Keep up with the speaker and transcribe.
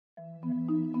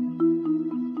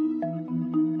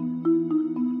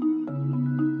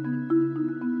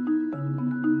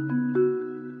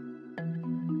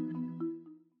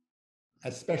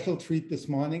a special treat this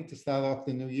morning to start off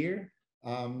the new year.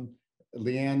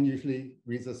 Leann usually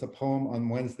reads us a poem on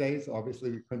Wednesdays.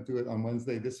 Obviously, we couldn't do it on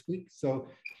Wednesday this week, so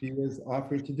she has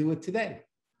offered to do it today.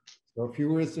 So a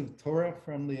few words of Torah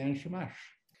from Leann Shamash.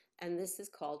 And this is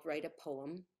called Write a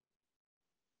Poem.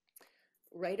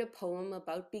 Write a poem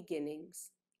about beginnings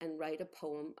and write a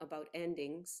poem about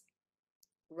endings.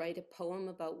 Write a poem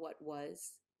about what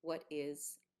was, what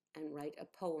is, and write a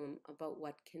poem about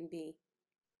what can be.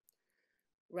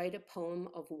 Write a poem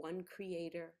of one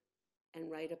creator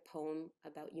and write a poem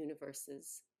about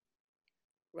universes.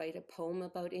 Write a poem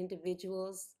about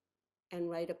individuals and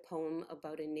write a poem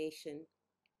about a nation.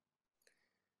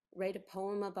 Write a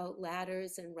poem about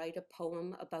ladders and write a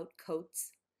poem about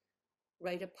coats.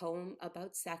 Write a poem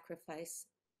about sacrifice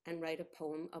and write a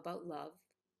poem about love.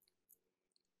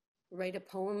 Write a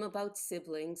poem about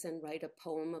siblings and write a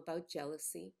poem about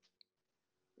jealousy.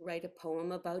 Write a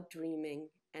poem about dreaming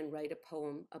and write a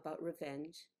poem about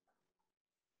revenge.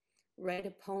 Write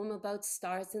a poem about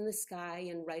stars in the sky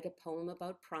and write a poem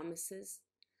about promises.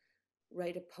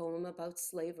 Write a poem about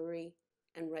slavery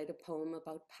and write a poem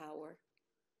about power.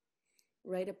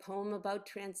 Write a poem about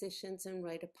transitions and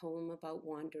write a poem about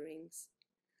wanderings.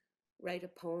 Write a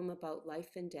poem about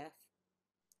life and death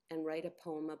and write a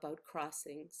poem about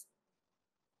crossings.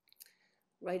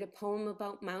 Write a poem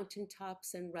about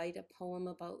mountaintops and write a poem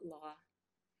about law.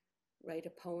 Write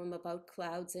a poem about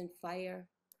clouds and fire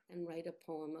and write a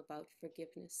poem about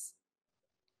forgiveness.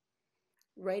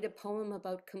 Write a poem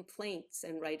about complaints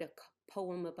and write a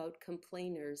poem about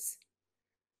complainers.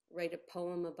 Write a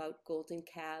poem about golden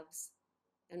calves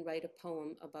and write a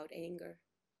poem about anger.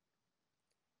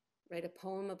 Write a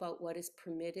poem about what is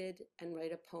permitted and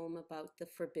write a poem about the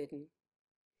forbidden.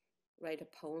 Write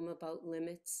a poem about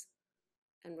limits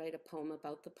and write a poem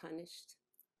about the punished.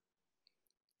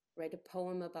 Write a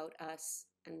poem about us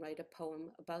and write a poem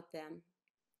about them.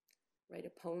 Write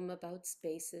a poem about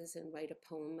spaces and write a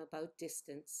poem about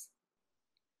distance.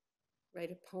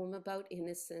 Write a poem about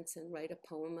innocence and write a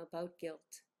poem about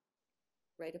guilt.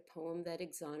 Write a poem that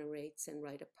exonerates and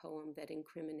write a poem that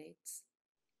incriminates.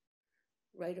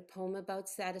 Write a poem about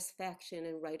satisfaction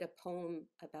and write a poem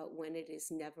about when it is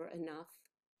never enough.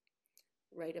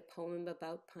 Write a poem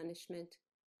about punishment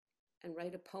and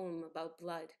write a poem about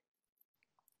blood.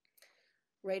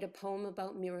 Write a poem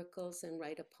about miracles and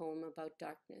write a poem about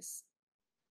darkness.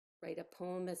 Write a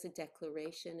poem as a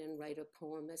declaration and write a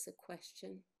poem as a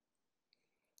question.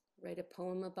 Write a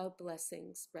poem about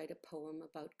blessings, write a poem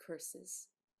about curses.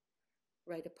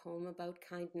 Write a poem about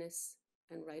kindness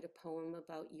and write a poem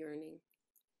about yearning.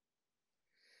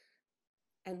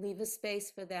 And leave a space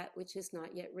for that which is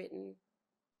not yet written,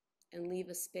 and leave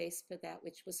a space for that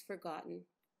which was forgotten,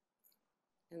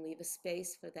 and leave a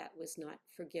space for that was not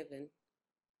forgiven,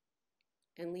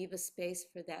 and leave a space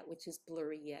for that which is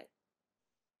blurry yet,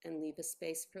 and leave a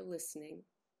space for listening,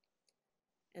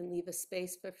 and leave a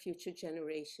space for future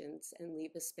generations, and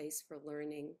leave a space for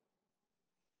learning,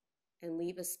 and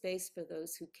leave a space for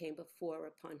those who came before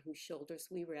upon whose shoulders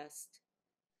we rest,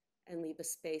 and leave a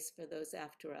space for those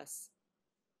after us,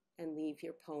 and leave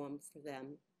your poem for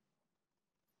them.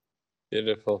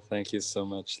 Beautiful. Thank you so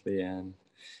much, Leann,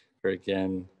 for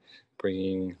again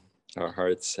bringing our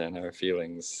hearts and our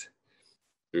feelings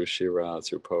through Shira,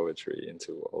 through poetry,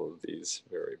 into all of these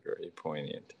very, very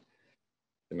poignant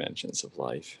dimensions of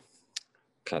life.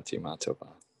 Katima Tova.